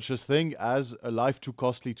there is such a thing as a life too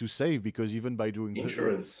costly to save, because even by doing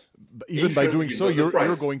so,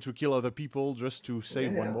 you're going to kill other people just to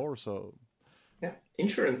save one more. So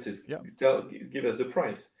insurance is give us a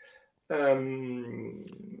price.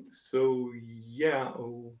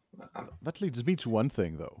 That leads me to one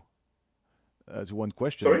thing, though. To one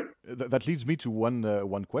question. Sorry? That leads me to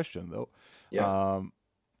one question, though. Yeah.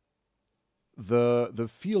 The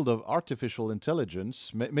field of artificial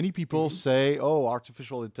intelligence, many people say, oh,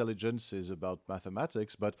 artificial intelligence is about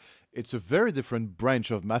mathematics, but it's a very different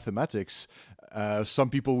branch of mathematics. Some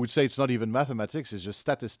people would say it's not even mathematics, it's just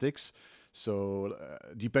statistics. So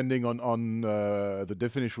depending on the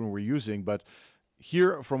definition we're using, but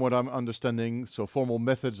here, from what I'm understanding, so formal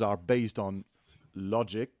methods are based on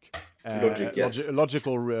logical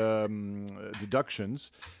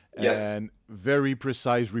deductions, and very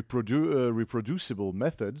precise reproducible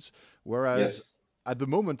methods, whereas at the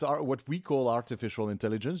moment what we call artificial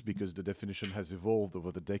intelligence, because the definition has evolved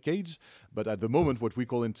over the decades, but at the moment what we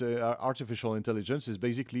call artificial intelligence is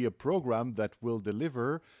basically a program that will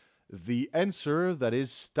deliver the answer that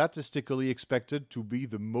is statistically expected to be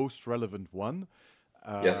the most relevant one.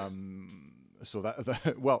 So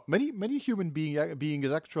well, many human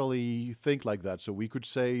beings actually think like that. So we could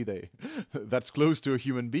say that's close to a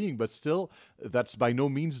human being, but still, that's by no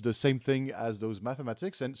means the same thing as those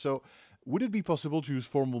mathematics. And so, would it be possible to use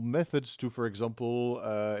formal methods to, for example,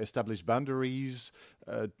 establish boundaries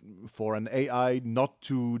for an AI not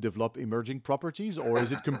to develop emerging properties, or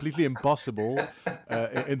is it completely impossible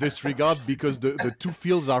in this regard because the two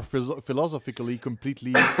fields are philosophically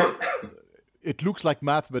completely it looks like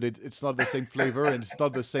math, but it's not the same flavor and it's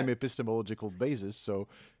not the same epistemological basis. So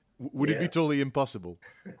would it be totally impossible?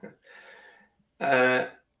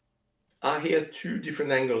 I hear two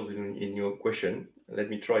different angles in your question. Let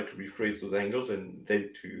me try to rephrase those angles and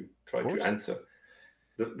then to try to answer.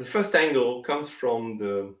 The first angle comes from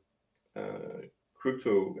the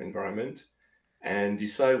crypto environment and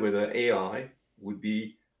decide whether AI would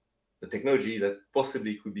be the technology that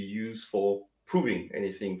possibly could be used for proving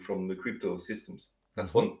anything from the crypto systems.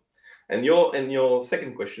 That's one. And your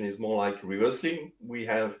second question is more like reversing. We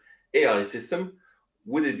have AI system.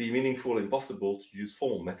 Would it be meaningful and possible to use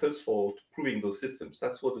formal methods for proving those systems?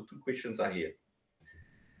 That's what the two questions are here.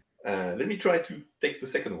 Let me try to take the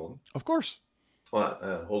second one. Of course.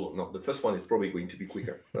 Well, hold on. No, the first one is probably going to be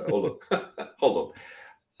quicker. Hold on. Hold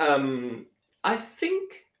on. I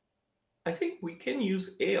think we can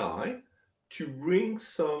use AI to bring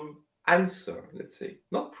some answer, let's say,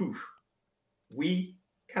 not proof. We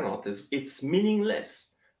cannot. It's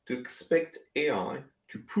meaningless to expect AI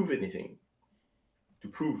to prove anything.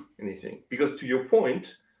 Because to your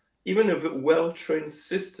point, even a well-trained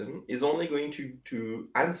system is only going to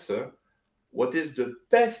answer what is the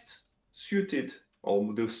best suited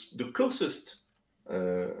or the closest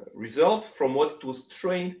result from what it was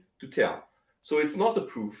trained to tell. So it's not a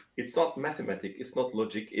proof, it's not mathematics, it's not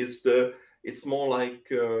logic, it's more like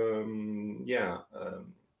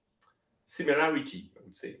similarity, I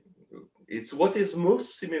would say. It's what is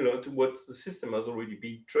most similar to what the system has already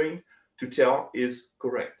been trained to tell is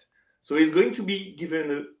correct. So it's going to be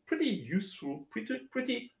given a pretty useful,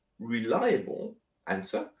 pretty reliable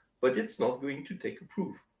answer, but it's not going to take a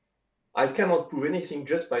proof. I cannot prove anything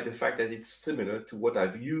just by the fact that it's similar to what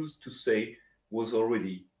I've used to say was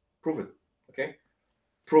already proven. Okay?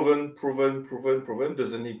 Proven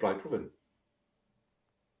doesn't imply proven.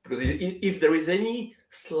 Because if there is any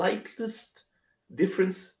slightest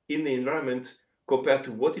difference in the environment compared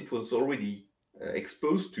to what it was already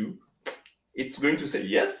exposed to, it's going to say,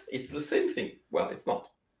 yes, it's the same thing. Well, it's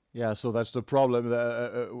not. Yeah, so that's the problem.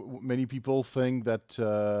 Many people think that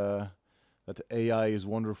that AI is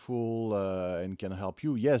wonderful and can help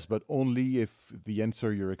you. Yes, but only if the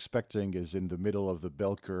answer you're expecting is in the middle of the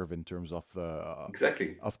bell curve in terms of of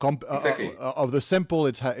the sample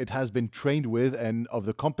it has been trained with, and of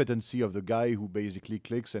the competency of the guy who basically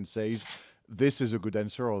clicks and says this is a good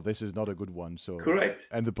answer or this is not a good one. So correct.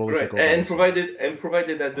 And the political and provided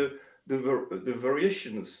that the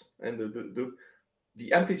variations and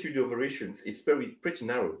the amplitude of variations is pretty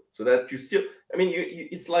narrow, so that you still, I mean,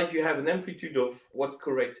 it's like you have an amplitude of what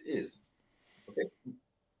correct is. Okay,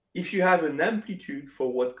 if you have an amplitude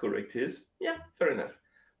for what correct is, yeah, fair enough.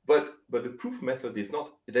 But the proof method is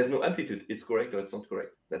not. There's no amplitude. It's correct or it's not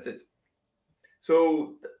correct. That's it.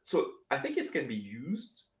 So I think it can be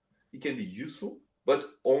used. It can be useful,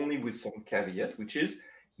 but only with some caveat, which is,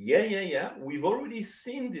 we've already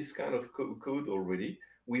seen this kind of code already.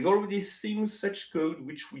 We've already seen such code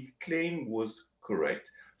which we claim was correct.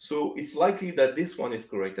 So it's likely that this one is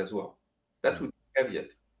correct as well. That would be a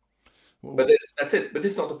caveat. But that's it. But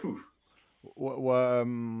it's not a proof.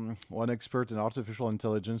 One expert in artificial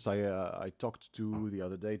intelligence I talked to the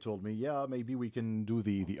other day told me, yeah, maybe we can do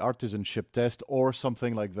the artisanship test or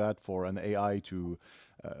something like that for an AI to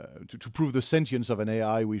prove the sentience of an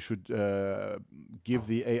AI. We should give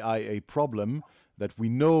the AI a problem that we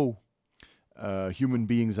know human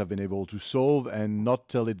beings have been able to solve and not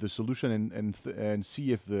tell it the solution and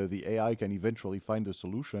see if the AI can eventually find the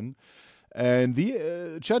solution. And the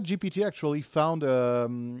ChatGPT actually found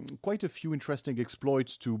quite a few interesting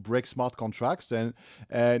exploits to break smart contracts, and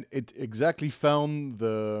it exactly found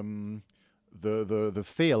the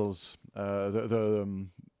fails, the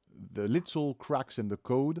little cracks in the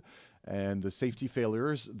code and the safety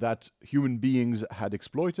failures that human beings had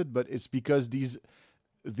exploited. But it's because these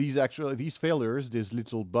failures, these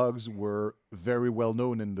little bugs, were very well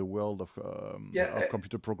known in the world of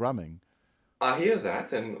computer programming. I hear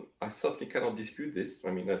that, and I certainly cannot dispute this.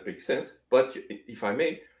 I mean, that makes sense. But if I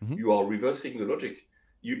may, you are reversing the logic.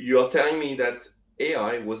 You are telling me that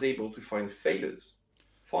AI was able to find failures.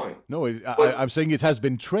 Fine. No, I'm saying it has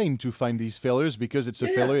been trained to find these failures because it's a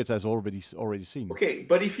failure it has already seen. Okay,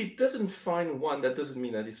 but if it doesn't find one, that doesn't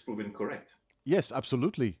mean that it's proven correct. Yes,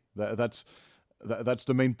 absolutely. That's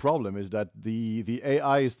the main problem, is that the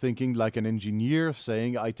AI is thinking like an engineer,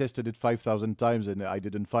 saying, I tested it 5,000 times and I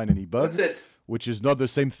didn't find any That's bug, it. which is not the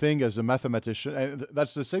same thing as a mathematician. And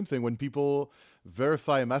that's the same thing when people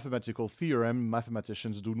verify a mathematical theorem.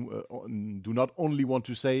 Mathematicians do not only want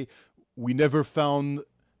to say, we never found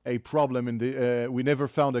a problem in the we never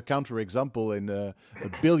found a counterexample in a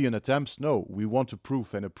billion attempts. No, we want a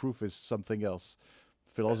proof, and a proof is something else.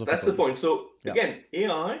 That's the Philosophical. point. So Yeah. again,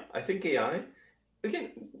 I think AI,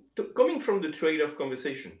 again, coming from the trade-off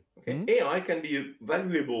conversation, okay, Mhm. AI can be a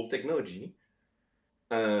valuable technology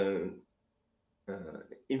uh,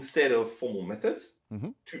 instead of formal methods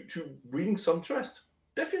Mhm. to bring some trust,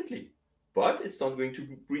 definitely. But it's not going to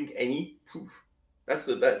bring any proof. That's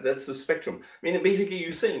the spectrum. I mean, basically,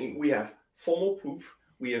 you're saying we have formal proof,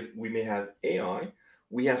 we may have AI,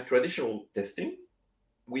 we have traditional testing,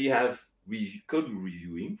 we have code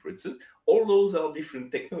reviewing, for instance. All those are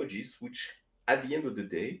different technologies which, at the end of the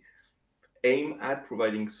day, aim at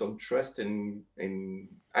providing some trust and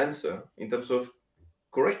answer in terms of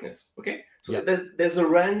correctness. Okay, so Yeah. there's a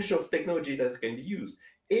range of technology that can be used.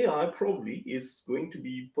 AI probably is going to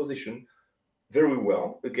be positioned very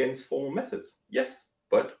well against formal methods. Yes,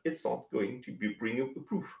 but it's not going to bring up a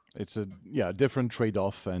proof. It's a different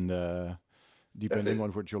trade-off, and That's depending it.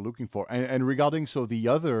 on what you're looking for. And regarding the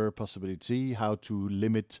other possibility, how to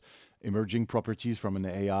limit emerging properties from an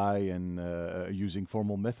AI and using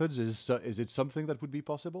formal methods, is it something that would be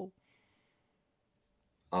possible?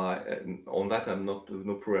 On that, I'm not an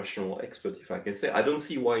operational expert, if I can say. I don't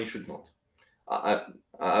see why you should not. I,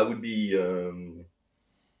 I would be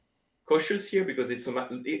cautious here because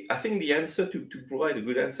I think the answer to provide a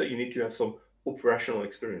good answer, you need to have some operational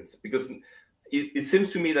experience. Because it seems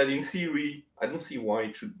to me that in theory, I don't see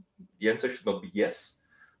why the answer should not be yes.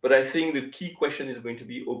 But I think the key question is going to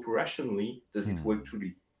be operationally, does it work Hmm.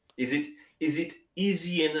 truly? Is it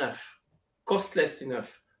easy enough, costless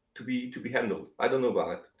enough to be handled? I don't know about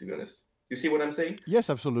that, to be honest. You see what I'm saying? Yes,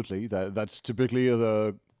 absolutely. That's typically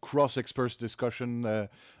the cross experts discussion.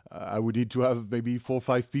 I would need to have maybe 4 or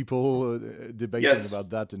 5 people debating Yes. about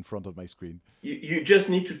that in front of my screen. You just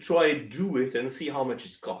need to try do it and see how much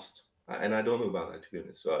it costs. And I don't know about that, to be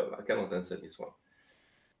honest. So I cannot answer this one.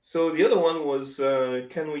 So the other one was,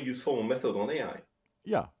 can we use formal method on AI?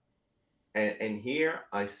 Yeah. And here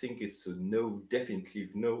I think it's a no,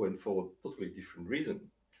 definitive no, and for a totally different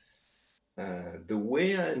reason. The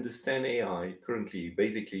way I understand AI currently,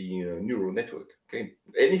 basically neural network, okay,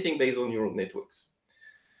 anything based on neural networks,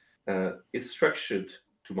 is structured,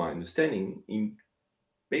 to my understanding, in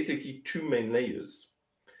basically two main layers.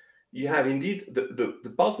 You have indeed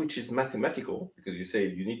the part which is mathematical, because you say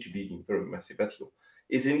you need to be very mathematical,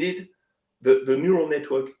 is indeed the neural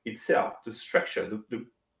network itself, the structure, the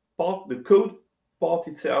code part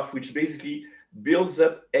itself, which basically builds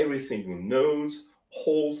up every single node,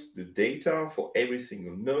 holds the data for every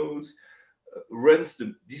single node,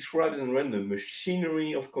 describes and runs the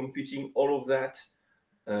machinery of computing all of that,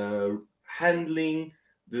 handling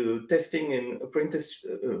the testing and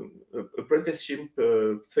apprenticeship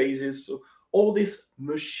phases. So all this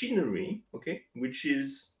machinery, okay, which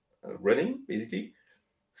is running basically,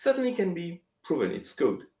 certainly can be proven. It's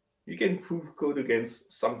code. You can prove code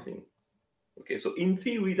against something. Okay, so in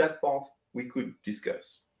theory, that part we could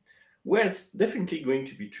discuss. Where it's definitely going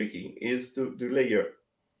to be tricky is the layer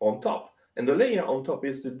on top. And the layer on top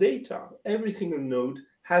is the data. Every single node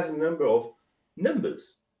has a number of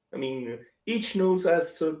numbers. I mean, each node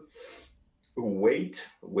has a weight,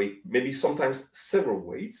 maybe sometimes several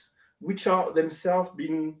weights, which are themselves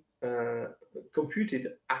being computed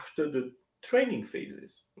after the training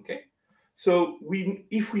phases. Okay, so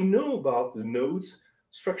if we know about the nodes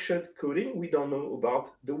structured coding, we don't know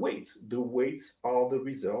about the weights. The weights are the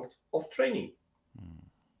result of training. Hmm.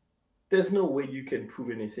 There's no way you can prove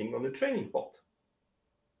anything on the training part.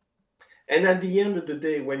 And at the end of the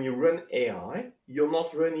day, when you run AI, you're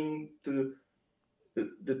not running the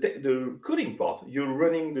coding part. You're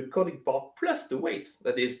running the coding part plus the weights,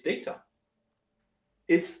 that is data.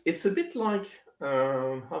 It's a bit like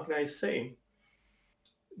how can I say?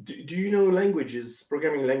 Do you know languages,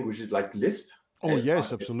 programming languages like Lisp? Oh,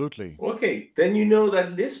 yes, absolutely. Okay, then you know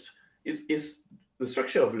that Lisp is the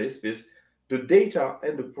structure of Lisp is the data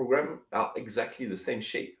and the program are exactly the same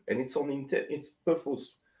shape, and it's on its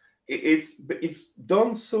purpose. It's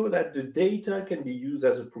done so that the data can be used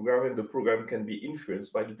as a program, and the program can be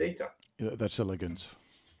influenced by the data. Yeah, that's elegant.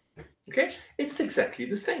 Okay, it's exactly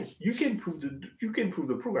the same. You can prove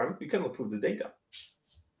the program, you cannot prove the data.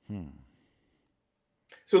 Hmm.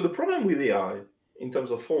 So the problem with AI in terms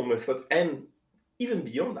of formal method and even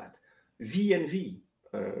beyond that, V and V,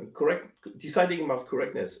 deciding about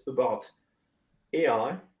correctness about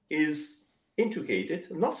AI is intricated,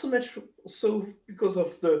 not so much so because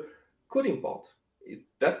of the coding part.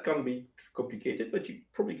 That can be complicated, but you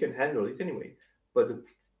probably can handle it anyway. But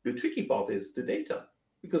the tricky part is the data,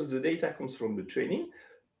 because the data comes from the training.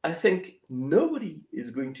 I think nobody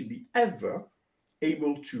is going to be ever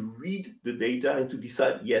able to read the data and to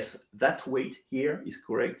decide, yes, that weight here is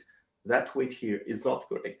correct, that weight here is not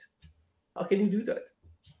correct. How can you do that?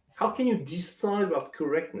 How can you decide about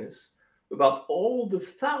correctness about all the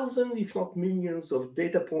thousands, if not millions, of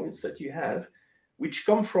data points that you have, which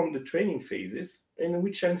come from the training phases and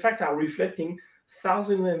which, in fact, are reflecting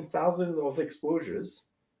thousands and thousands of exposures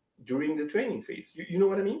during the training phase? You know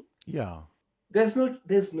what I mean? Yeah. There's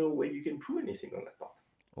no way you can prove anything on that part.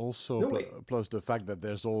 Also, No way. plus the fact that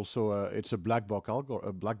there's also it's a black box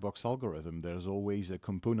algorithm. There's always a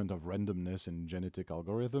component of randomness in genetic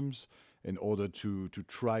algorithms in order to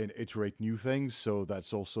try and iterate new things. So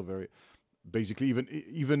that's also very basically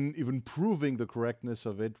even proving the correctness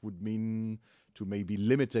of it would mean to maybe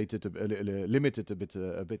limit it a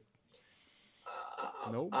bit.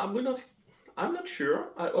 No, I'm not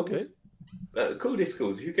sure. okay. Code is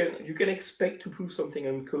code. You can expect to prove something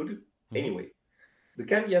uncoded anyway. The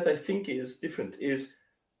caveat I think is different. Is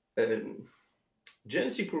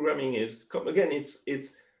genetic programming is again it's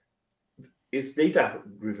data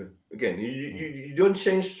driven. Again, you don't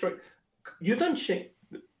change. You don't change.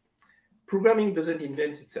 Programming doesn't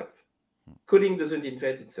invent itself. Coding doesn't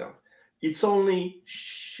invent itself. It's only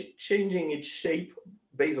changing its shape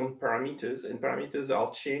based on parameters, and parameters are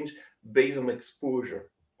changed based on exposure,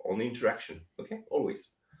 on interaction. Okay,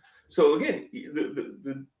 always. So again,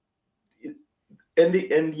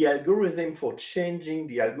 the algorithm for changing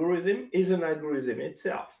the algorithm is an algorithm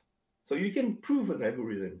itself. So you can prove an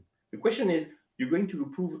algorithm. The question is, you're going to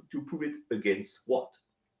prove it against what?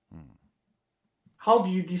 How do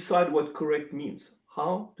you decide what correct means?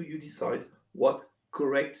 How do you decide what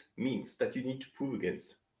correct means that you need to prove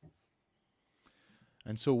against?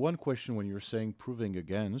 And so one question when you're saying proving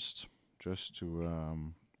against, just to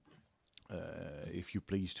if you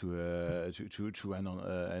please to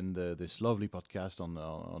end this lovely podcast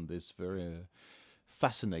on this very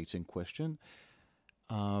fascinating question.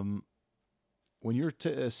 When you're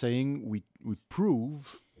saying we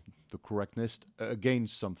prove the correctness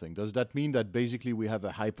against something, does that mean that basically we have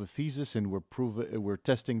a hypothesis and we're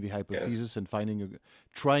testing the hypothesis, yes, and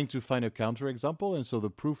trying to find a counterexample, and so the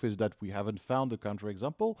proof is that we haven't found a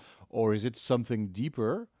counterexample, or is it something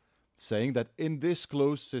deeper, saying that in this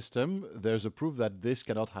closed system there's a proof that this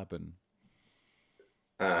cannot happen?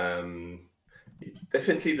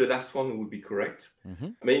 Definitely the last one would be correct.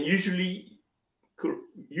 I mean, usually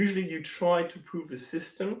you try to prove a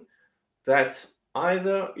system that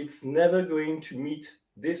either it's never going to meet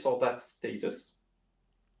this or that status,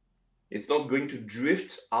 it's not going to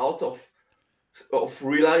drift out of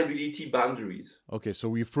reliability boundaries. Okay, so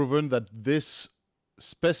we've proven that this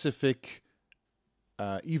specific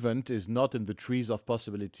event is not in the trees of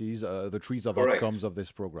possibilities, the trees of Correct. Outcomes of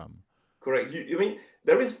this program. Correct. You mean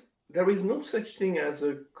there is no such thing as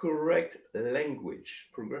a correct language,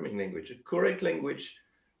 programming language. A correct language,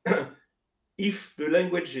 if the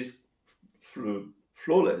language is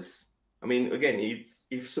flawless, I mean, again,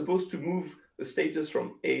 it's supposed to move a status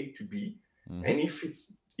from A to B, and if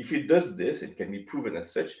it does this, it can be proven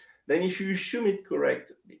as such. Then if you assume it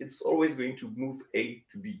correct, it's always going to move A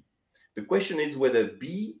to B. The question is whether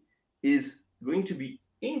B is going to be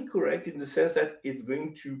incorrect in the sense that it's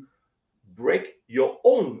going to break your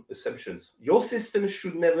own assumptions. Your system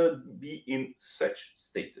should never be in such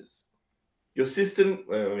status. Your system,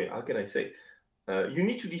 how can I say? You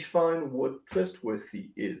need to define what trustworthy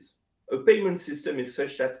is. A payment system is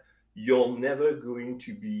such that you're never going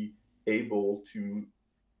to be able to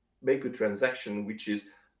make a transaction which is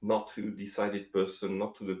not to a decided person,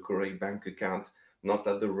 not to the correct bank account, not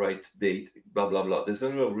at the right date, blah, blah, blah. There's a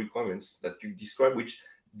number of requirements that you describe which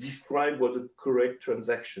describe what a correct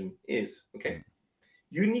transaction is. Okay.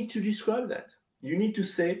 You need to describe that. You need to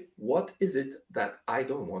say, what is it that I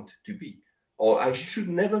don't want to be? Or I should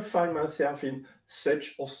never find myself in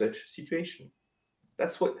such or such situation.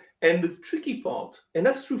 That's what, and the tricky part, and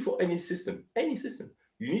that's true for any system,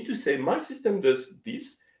 you need to say, my system does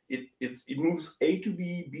this, it moves A to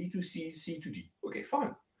B, B to C, C to D. Okay,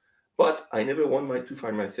 fine. But I never want to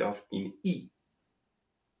find myself in E.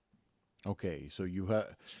 Okay, so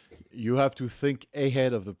you have to think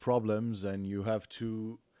ahead of the problems, and you have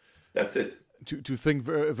to. That's it. to think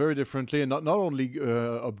very, very differently, and not only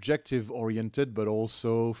objective oriented, but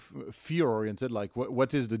also fear oriented. Like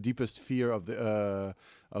what is the deepest fear of the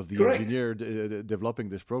Correct. engineer developing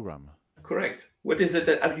this program? Correct. What is it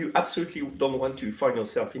that you absolutely don't want to find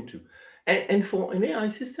yourself into? And for an AI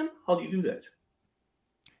system, how do you do that?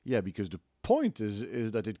 Yeah, because the point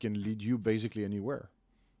is that it can lead you basically anywhere,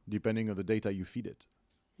 depending on the data you feed it.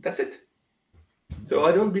 That's it. So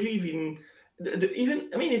I don't believe in even.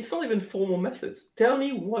 I mean, it's not even formal methods. Tell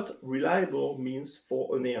me what reliable means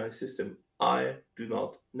for an AI system. I do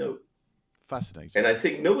not know, Fascinating. and I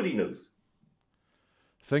think nobody knows.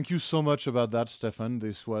 Thank you so much about that, Stéphane.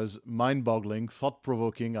 This was mind-boggling,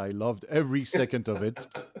 thought-provoking. I loved every second of it.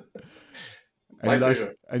 My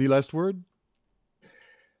pleasure. Any last word?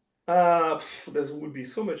 There would be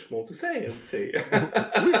so much more to say, I would say.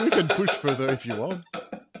 we can push further if you want.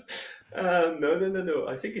 No.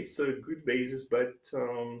 I think it's a good basis, but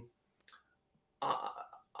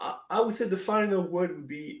I would say the final word would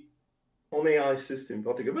be on AI system in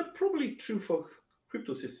particular, but probably true for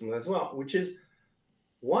crypto systems as well, which is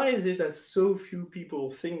why is it that so few people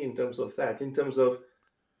think in terms of that, in terms of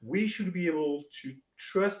we should be able to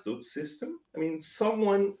trust those systems? I mean,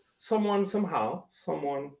 someone somehow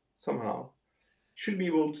should be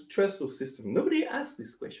able to trust those systems. Nobody asks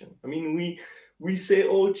this question. I mean, we say,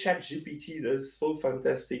 oh, ChatGPT, that's so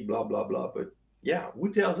fantastic, blah, blah, blah. But yeah,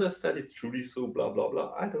 who tells us that it's truly so, blah, blah,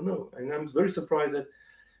 blah? I don't know. And I'm very surprised that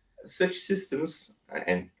such systems,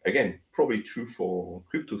 and again, probably true for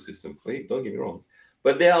crypto systems, don't get me wrong,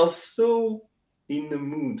 but they are so in the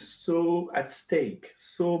mood, so at stake,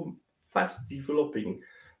 so fast developing.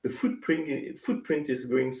 The footprint is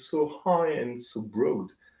going so high and so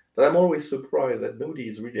broad that I'm always surprised that nobody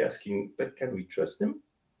is really asking, but can we trust them?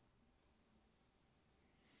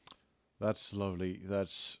 That's lovely.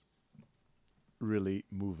 That's really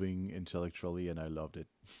moving intellectually, and I loved it.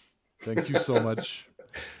 Thank you so much.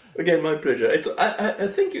 Again, my pleasure. I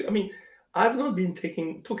think, I mean, I've not been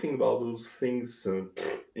talking about those things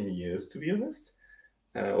in years, to be honest.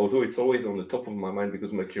 Although it's always on the top of my mind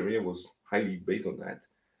because my career was highly based on that.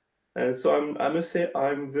 And so I must say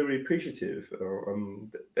I'm very appreciative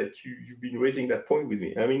that you've been raising that point with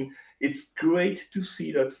me. I mean, it's great to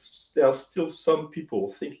see that there are still some people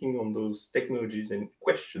thinking on those technologies and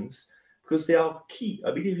questions because they are key.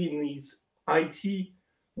 I believe in this IT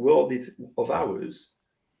world of ours.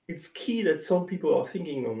 It's key that some people are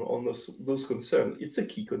thinking on those concerns. It's a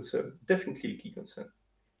key concern, definitely a key concern.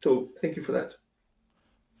 So thank you for that.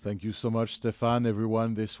 Thank you so much, Stéphane.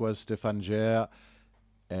 Everyone, this was Stéphane Geyres,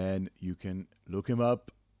 and you can look him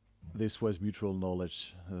up. This was Mutual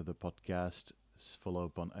Knowledge, the podcast. Follow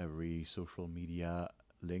up on every social media.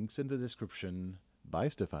 Links in the description. Bye,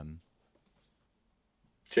 Stéphane.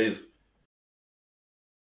 Cheers.